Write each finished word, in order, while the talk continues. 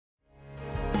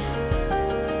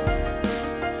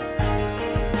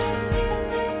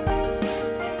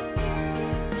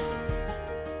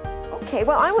Okay,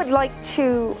 well, I would like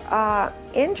to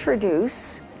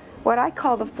introduce what I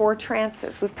call the 4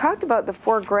 trances. We've talked about the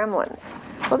 4 gremlins.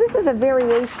 Well, this is a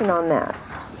variation on that.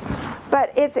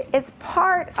 But it's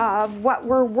part of what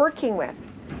we're working with.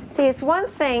 See, it's one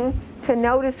thing to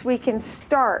notice we can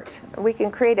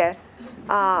create a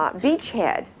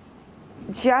beachhead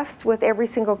just with every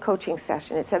single coaching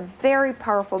session. It's a very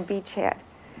powerful beachhead.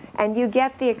 And you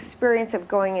get the experience of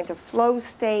going into flow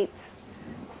states.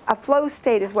 A flow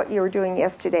state is what you were doing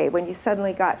yesterday when you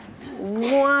suddenly got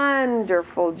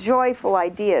wonderful, joyful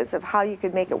ideas of how you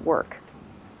could make it work.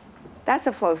 That's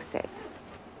a flow state.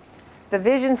 The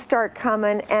visions start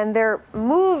coming, and they're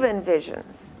moving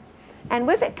visions. And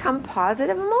with it come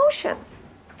positive emotions.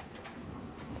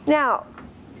 Now,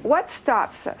 what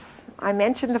stops us? I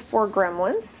mentioned the 4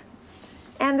 gremlins.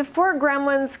 And the 4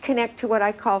 gremlins connect to what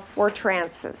I call 4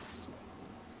 trances.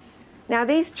 Now,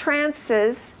 these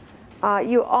trances,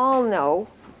 you all know,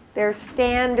 they're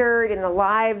standard in the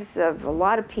lives of a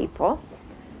lot of people.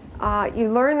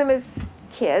 You learn them as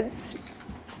kids.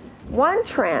 One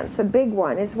trance, a big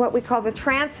one, is what we call the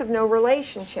trance of no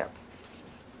relationship.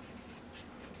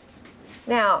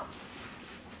 Now,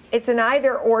 it's an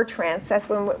either-or trance. That's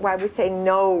why we say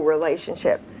no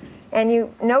relationship. And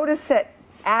you notice it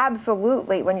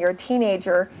absolutely when you're a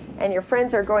teenager and your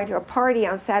friends are going to a party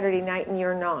on Saturday night and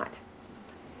you're not.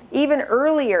 Even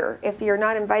earlier, if you're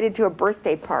not invited to a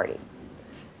birthday party.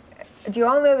 Do you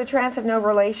all know the trance of no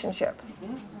relationship?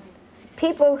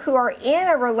 People who are in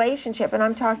a relationship, and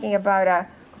I'm talking about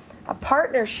a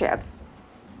partnership,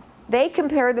 they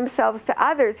compare themselves to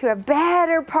others who have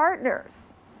better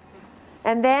partners.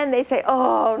 And then they say,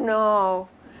 oh no,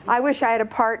 I wish I had a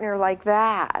partner like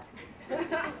that.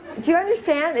 Do you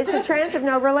understand? It's a trance of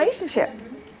no relationship.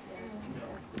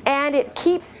 And it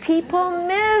keeps people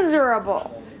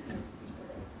miserable.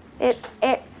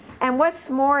 And what's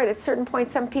more, at a certain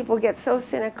point, some people get so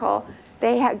cynical,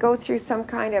 they go through some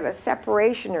kind of a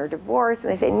separation or divorce, and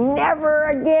they say, never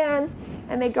again.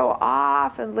 And they go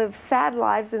off and live sad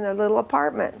lives in their little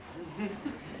apartments.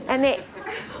 And they...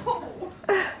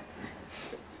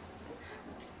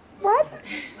 What?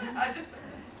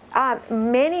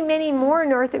 Many, many more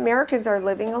North Americans are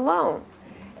living alone.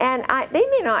 And they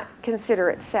may not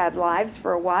consider it sad lives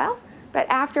for a while, but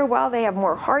after a while they have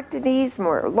more heart disease,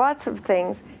 lots of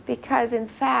things, because in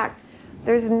fact,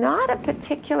 there's not a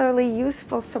particularly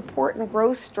useful support and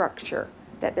growth structure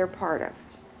that they're part of.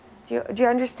 Do you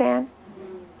understand?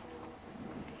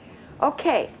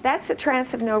 Okay, that's the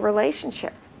trance of no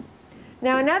relationship.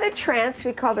 Now another trance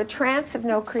we call the trance of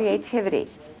no creativity.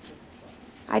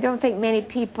 I don't think many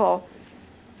people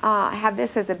have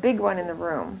this as a big one in the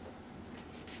room.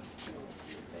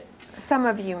 Some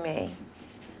of you may.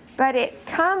 But it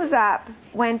comes up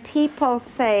when people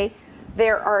say,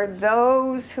 there are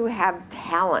those who have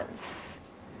talents,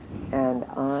 and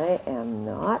I am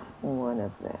not one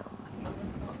of them.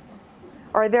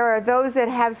 Or there are those that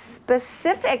have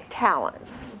specific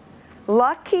talents.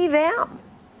 Lucky them.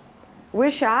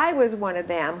 Wish I was one of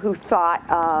them who thought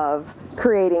of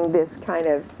creating this kind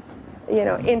of,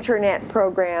 internet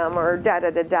program or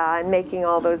da-da-da-da and making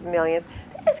all those millions.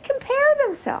 They just compare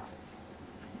themselves.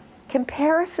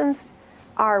 Comparisons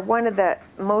are one of the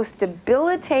most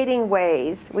debilitating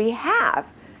ways we have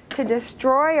to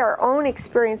destroy our own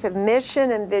experience of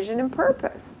mission and vision and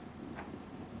purpose.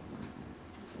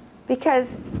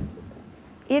 Because,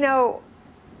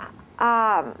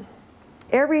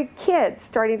 every kid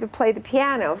starting to play the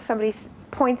piano, somebody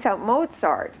points out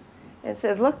Mozart and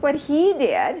says, look what he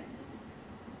did.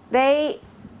 They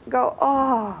go,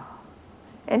 oh,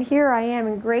 and here I am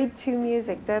in grade 2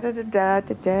 music,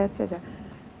 da-da-da-da-da-da-da-da.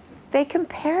 They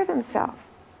compare themselves.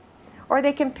 Or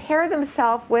they compare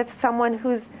themselves with someone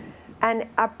who's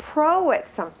a pro at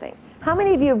something. How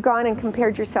many of you have gone and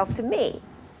compared yourself to me?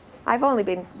 I've only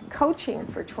been coaching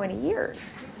for 20 years.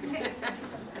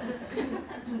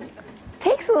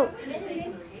 Takes a little...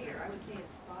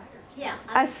 Yeah,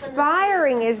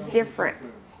 aspiring is different.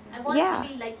 I want to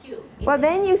be like you. Well,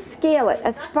 then you scale it.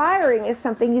 Aspiring is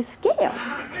something you scale.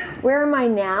 Where am I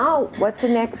now? What's the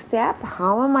next step?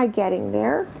 How am I getting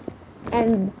there?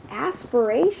 And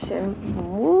aspiration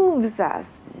moves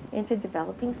us into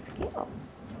developing skills.